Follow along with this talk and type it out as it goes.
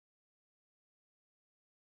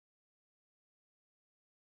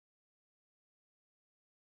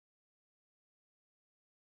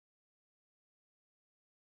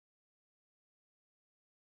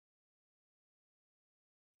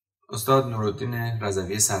استاد نورالدین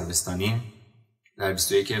رضوی سروستانی در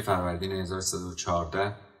 21 فروردین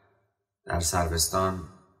 1314 در سروستان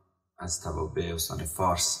از توابع استان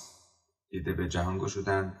فارس دیده به جهان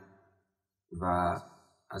گشودند و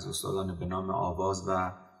از استادان به نام آواز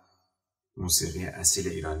و موسیقی اصیل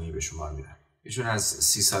ایرانی به شمار میرن. ایشون از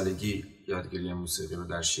 30 سالگی یادگیری موسیقی رو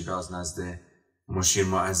در شیراز نزد مشیر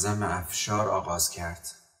معظم افشار آغاز کرد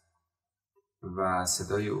و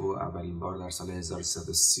صدای او اولین بار در سال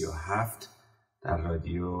 1337 در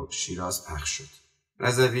رادیو شیراز پخش شد.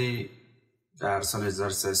 رضوی در سال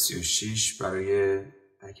 1336 برای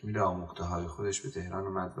تکمیل آموخته‌های خودش به تهران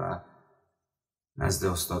اومد و نزد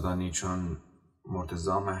استادانی چون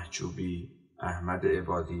مرتضی محجوبی، احمد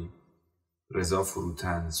عبادی، رضا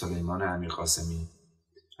فروتن، سلیمان امیرقاسمی،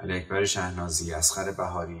 علی اکبر شهنازی، اصغر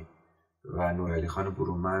بهاری و نورعلی خان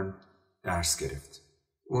برومند درس گرفت.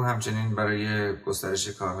 او همچنین برای گسترش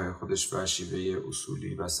کارهای خودش و شیوه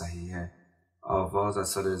اصولی و صحیح آواز از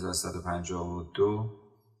سال 1152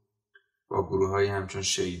 با گروه‌هایی همچون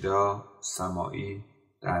شیدا، سماعی،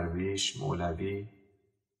 درویش، مولوی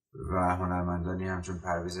و هنرمندانی همچون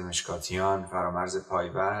پرویز مشکاتیان، فرامرز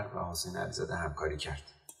پایور و حسین علیزاده همکاری کرد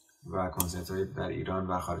و کنسرت‌های در ایران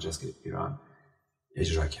و خارج از ایران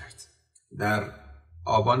اجرا کرد. در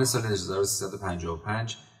آبان سال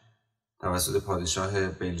 1355 توسط پادشاه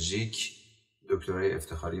بلژیک دکترای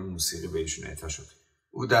افتخاری موسیقی به ایشون اعطا شد.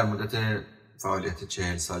 او در مدت فعالیت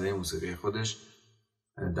 40 ساله موسیقی خودش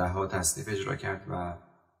دهها تصنیف اجرا کرد و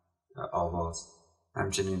آواز.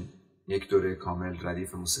 همچنین یک دوره کامل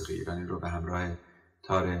ردیف موسیقی ایرانی رو به همراه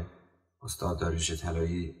تار استاد داریوش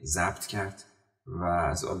طلایی ضبط کرد و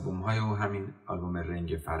از آلبوم‌های او همین آلبوم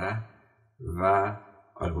رنگ فرح و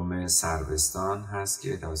آلبوم سروستان هست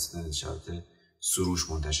که توسط نشریات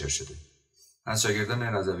سروش منتشر شده. از شاگردان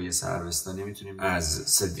رضوی سروستانی میتونیم از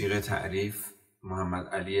صدیق تعریف، محمد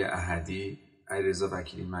علی احدی، علیرضا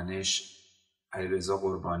وکیلی منش، علیرضا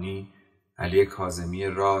قربانی، علی کاظمی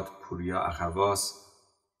راد، پوریا اخواس،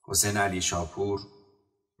 حسین علی شاپور،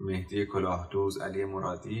 مهدی کلاهدوز، علی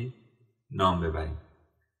مرادی نام ببریم.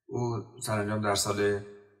 او سرانجام در سال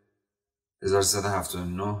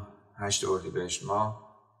 1379 8 اردیبهشت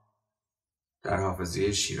ماه در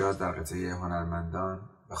حافظیه شیراز در قطعه هنرمندان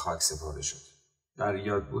به خاک سپرده شد. در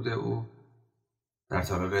یادبود او در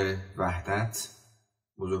تالار وحدت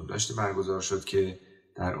بزرگداشتی برگزار شد که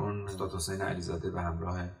در اون استاد حسین علیزاده به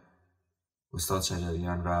همراه استاد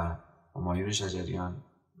شجریان و همایون شجریان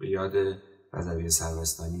به یاد رضوی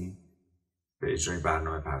سروستانی به اجرای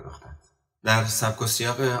برنامه پرداختند. در سبک و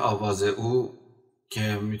سیاق آواز او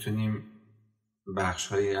که میتونیم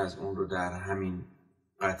بخش‌هایی از اون رو در همین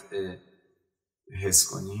قطعه حس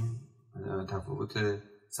کنیم، تفاوت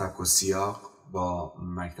سبک و سیاق با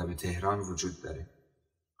مکتب تهران وجود داره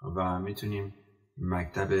و میتونیم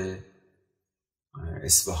مکتب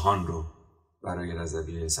اصفهان رو برای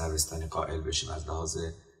رضوی سروستانی قائل بشیم از لحاظ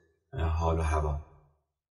حال و هوا.